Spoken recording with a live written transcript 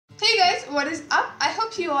what is up? I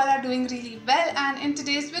hope you all are doing really well, and in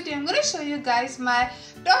today's video I'm going to show you guys my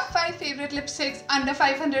top 5 favorite lipsticks under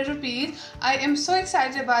 500 rupees. I am so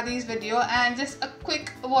excited about this video, and just a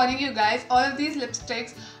quick warning you guys, all of these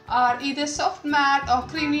lipsticks are either soft matte or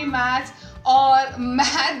creamy matte or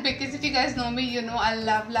matte, because if you guys know me, you know I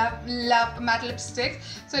love matte lipsticks.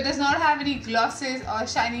 So it does not have any glosses or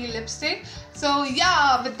shiny lipstick. So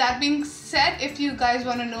yeah, with that being said, if you guys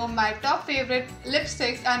want to know my top favorite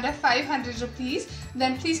lipsticks under 500 rupees,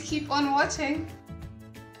 then please keep on watching.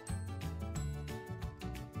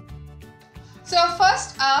 So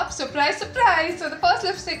first up, surprise, so the first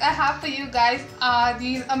lipstick I have for you guys are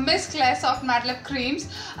these Miss Claire Soft Matte Lip Creams.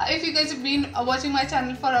 If you guys have been watching my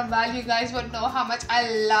channel for a while, you guys would know how much I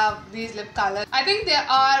love these lip colors. I think they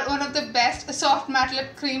are one of the best soft matte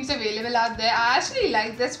lip creams available out there. I actually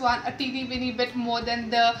like this one a teeny bit more than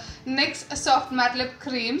the NYKAA soft matte lip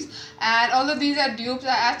creams, and although these are dupes,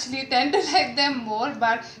 I actually tend to like them more,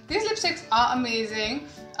 but these lipsticks are amazing.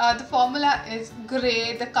 The formula is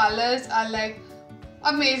great, the colors are like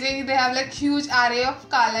amazing. They have like huge array of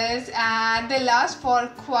colors and they last for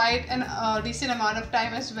quite a decent amount of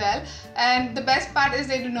time as well, and the best part is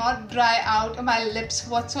they do not dry out my lips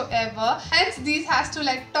whatsoever. Hence these has to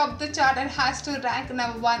like top the chart and has to rank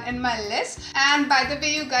number 1 in my list. And by the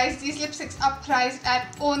way you guys, these lipsticks are priced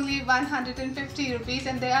at only 150 rupees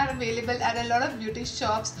and they are available at a lot of beauty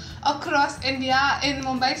shops across India. In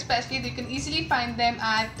Mumbai especially, you can easily find them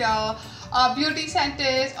at beauty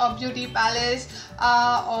centers or beauty palace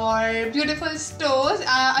or beautiful stores.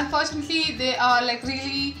 Unfortunately they are like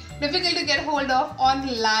really difficult to get hold of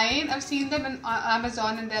online. I've seen them on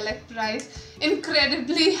Amazon and they're like priced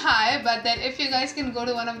incredibly high, but then if you guys can go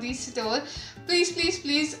to one of these stores,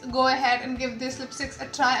 please go ahead and give these lipsticks a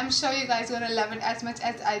try. I'm sure you guys are gonna love it as much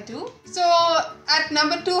as I do. So at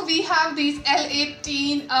number 2 we have these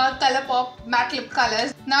ELLE Color Pop matte lip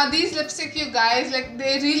colors. Now these lipsticks, you guys, like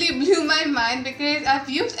they really blew my mind because I've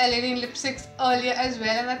used ELLE lipsticks earlier as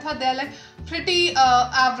well, and I thought they're like pretty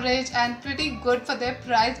average and pretty good for their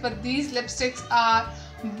price, but these lipsticks are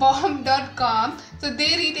bomb.com. So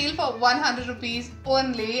they retail for 100 rupees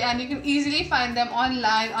only, and you can easily find them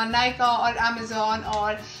online on NYKAA or Amazon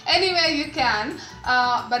or anywhere you can.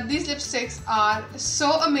 But these lipsticks are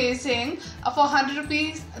so amazing. For 100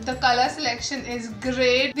 rupees the color selection is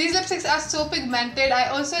great. These lipsticks are so pigmented. I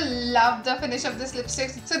also love the finish of this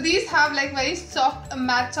lipstick. So these have like very soft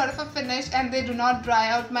matte sort of a finish and they do not dry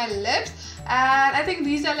out my lips. And I think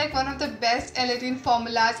these are like one of the best ELLE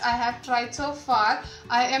formulas I have tried so far.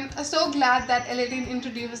 I am so glad that ELLE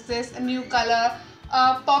introduced this new color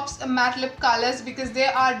pops matte lip colors, because they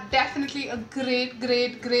are definitely a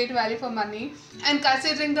great value for money. And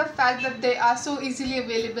considering the fact that they are so easily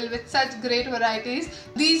available with such great varieties,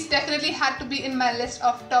 these definitely had to be in my list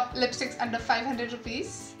of top lipsticks under 500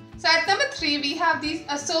 rupees. So at number 3 we have these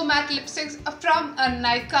So Matte lipsticks from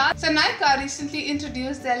NYKAA. So NYKAA recently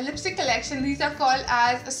introduced their lipstick collection. These are called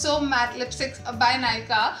as So Matte lipsticks by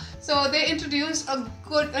NYKAA. So they introduced a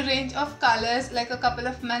good range of colors like a couple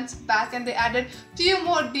of months back, and they added few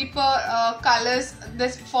more deeper colors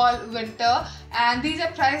this fall winter, and these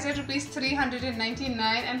are priced at rupees 399.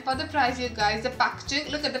 And for the price, you guys, the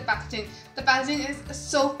packaging, look at the packaging. The packaging is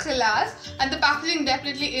so class, and the packaging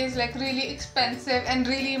definitely is like really expensive and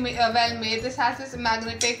really well made. This has this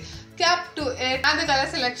magnetic cap to it, and the color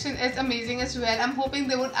selection is amazing as well. I'm hoping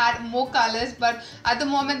they would add more colors, but at the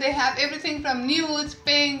moment they have everything from nudes,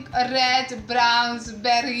 pink, reds, browns,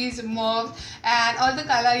 berries, mauve, and all the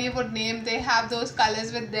color you would name, they have those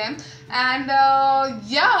colors with them. And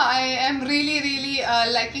yeah, I am really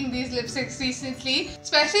liking these lipsticks recently,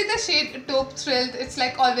 especially the shade Taupe Thrilled. It's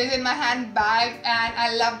like always in my handbag and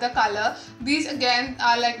I love the color. These again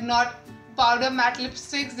are like not powder matte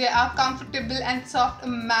lipsticks, they are comfortable and soft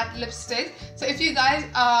matte lipsticks. So if you guys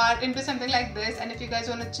are into something like this, and if you guys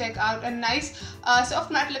want to check out a nice soft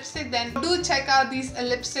matte lipstick, then do check out these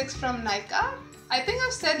lipsticks from NYKAA. I think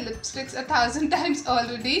I've said lipsticks 1,000 times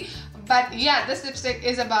already, but yeah, this lipstick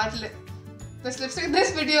is about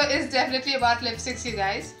this video is definitely about lipsticks, you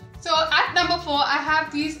guys. So at number 4 I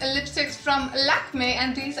have these lipsticks from LAKME,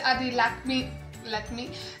 and these are the LAKME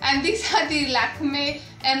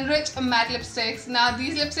ENRICH matte lipsticks. Now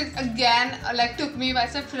these lipsticks again like took me by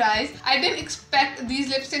surprise. I didn't expect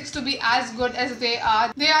these lipsticks to be as good as they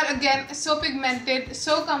are. They are again so pigmented,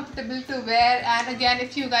 so comfortable to wear, and again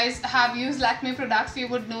if you guys have used LAKME products, you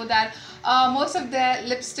would know that most of their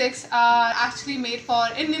lipsticks are actually made for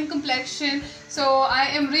Indian complexion. So I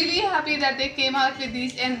am really happy that they came out with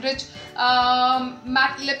these ENRICH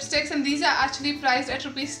matte lipsticks, and these are actually priced at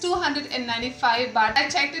rupees 295 baht. I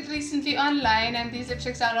checked it recently online and these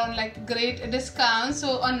lipsticks are on like great discounts.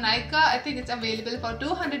 So on NYKAA I think it's available for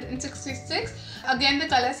 266. Again, the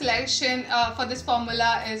color selection for this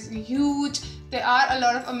formula is huge. There are a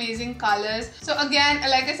lot of amazing colors. So again,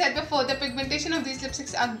 like I said before, the pigmentation of these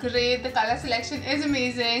lipsticks are great. The color selection is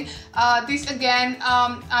amazing. These again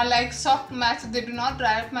are like soft matte, so they do not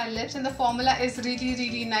dry out my lips, and the formula is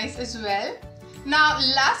really nice as well. Now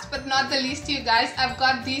last but not the least, you guys, I've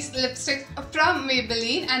got these lipsticks from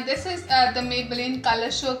Maybelline, and this is the Maybelline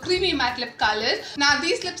Color Show Creamy Matte Lip Colors. Now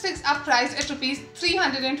these lipsticks are priced at rupees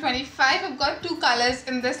 325. I've got two colors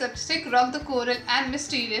in this lipstick, Rock the Coral and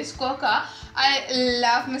Mysterious Coca. I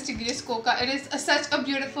love Mysterious Coca. It is such a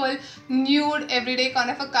beautiful nude everyday kind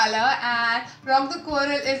of a color, and Rock the Coral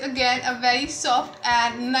is again a very soft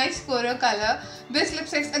and nice coral color. These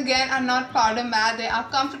lipsticks again are not powder matte, they are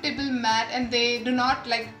comfortable matte, and they do not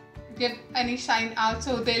like give any shine out,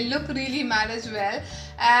 so they look really matte as well,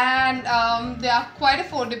 and they are quite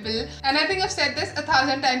affordable. And I think I've said this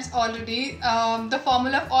 1,000 times already, the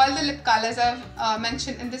formula of all the lip colors I've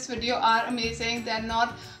mentioned in this video are amazing. They're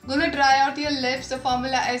not gonna dry out your lips. The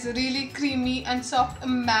formula is really creamy and soft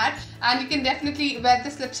and matte, and you can definitely wear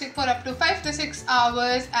this lipstick for up to 5 to 6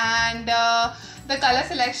 hours, and the color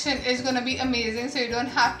selection is gonna be amazing, so you don't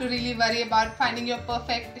have to really worry about finding your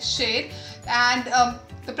perfect shade. And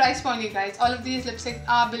the price point, you guys, all of these lipsticks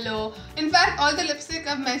are below, in fact all the lipsticks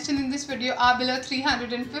I've mentioned in this video are below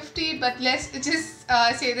 350, but let's just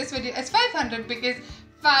say this video is 500 because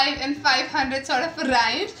 5 and 500 sort of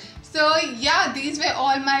rhymes. So yeah, these were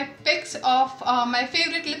all my picks of my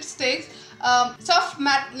favorite lipsticks. Soft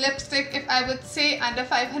matte lipstick, if I would say, under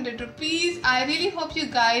 500 rupees. I really hope you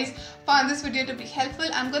guys found this video to be helpful.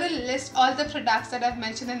 I'm going to list all the products that I've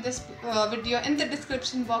mentioned in this video in the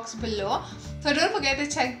description box below, so don't forget to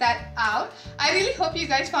check that out. I really hope you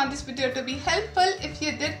guys found this video to be helpful. If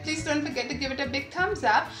you did, please don't forget to give it a big thumbs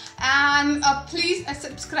up, and please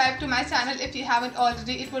subscribe to my channel if you haven't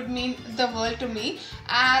already. It would mean the world to me,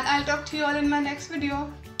 and I'll talk to you all in my next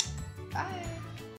video. Bye.